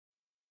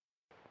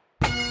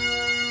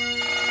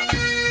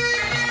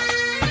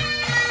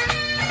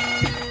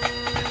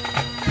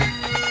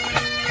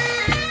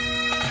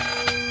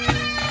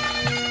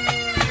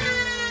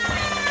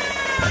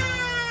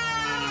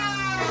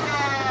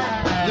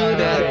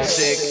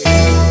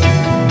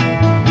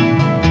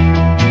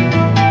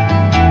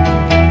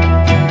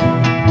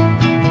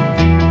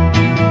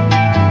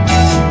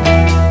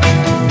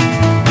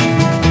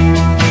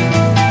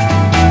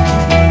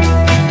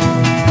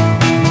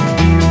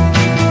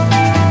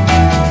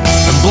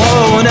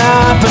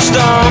Up a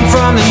storm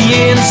from the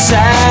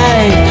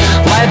inside,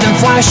 lightning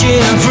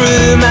flashing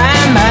through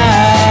my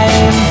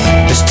mind.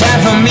 It's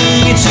time for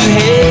me to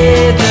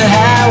hit the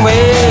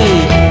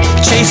highway,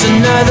 chase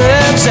another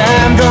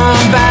time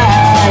drawn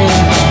by.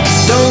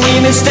 Don't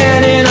leave me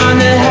standing on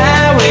the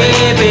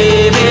highway,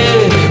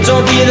 baby.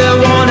 Don't be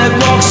the one that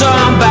walks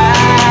on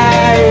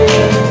by.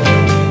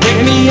 Pick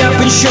me up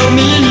and show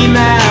me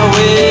my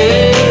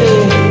way.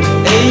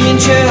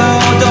 Angel,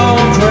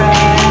 don't cry.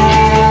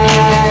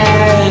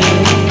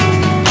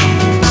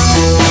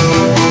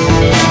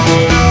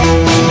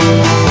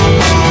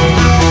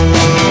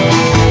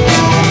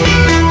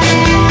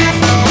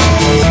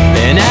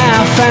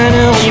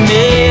 Finally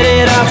made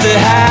it off the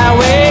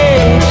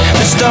highway.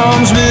 The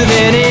storm's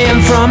moving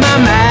in from my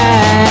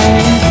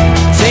mind.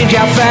 Think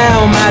I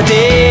found my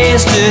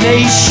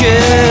destination,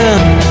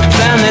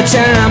 found the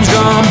time's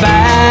gone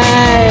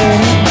by.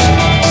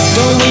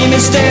 Don't leave me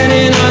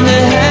standing on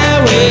the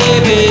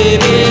highway,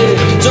 baby.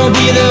 Don't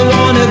be the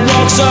one that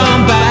walks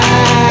on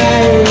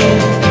by.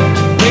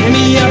 Pick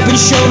me up and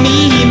show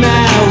me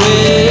my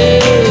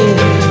way.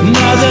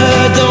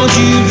 Mother, don't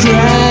you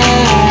cry.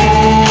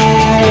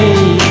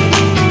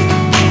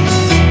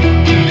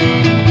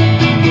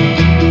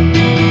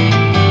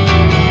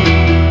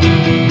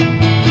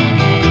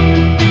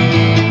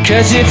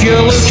 'Cause if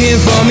you're looking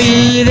for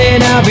me,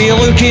 then I'll be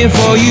looking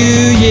for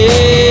you, yeah.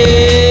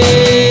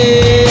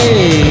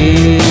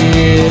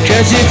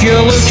 'Cause if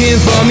you're looking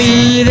for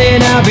me,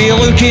 then I'll be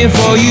looking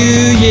for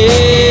you,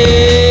 yeah.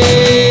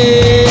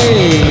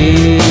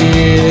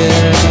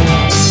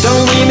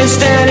 Don't leave me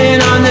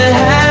standing on the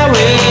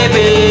highway,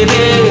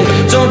 baby.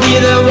 Don't be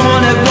the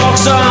one that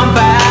walks on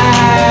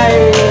by.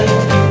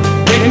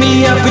 Pick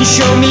me up and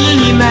show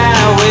me my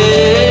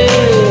way.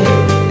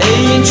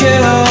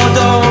 Angel,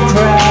 don't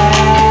cry.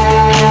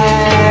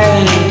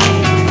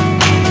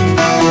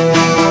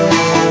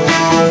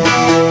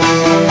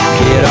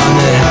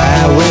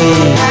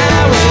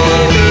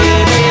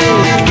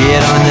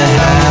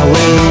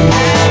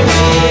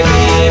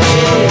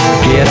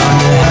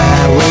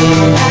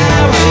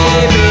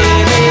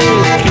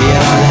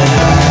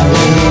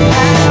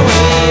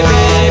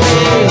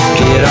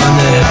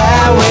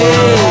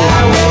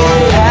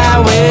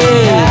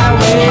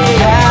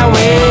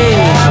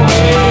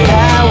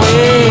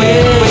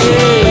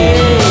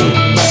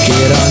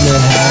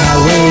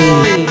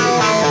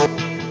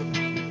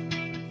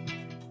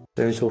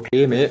 Sounds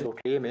okay, mate.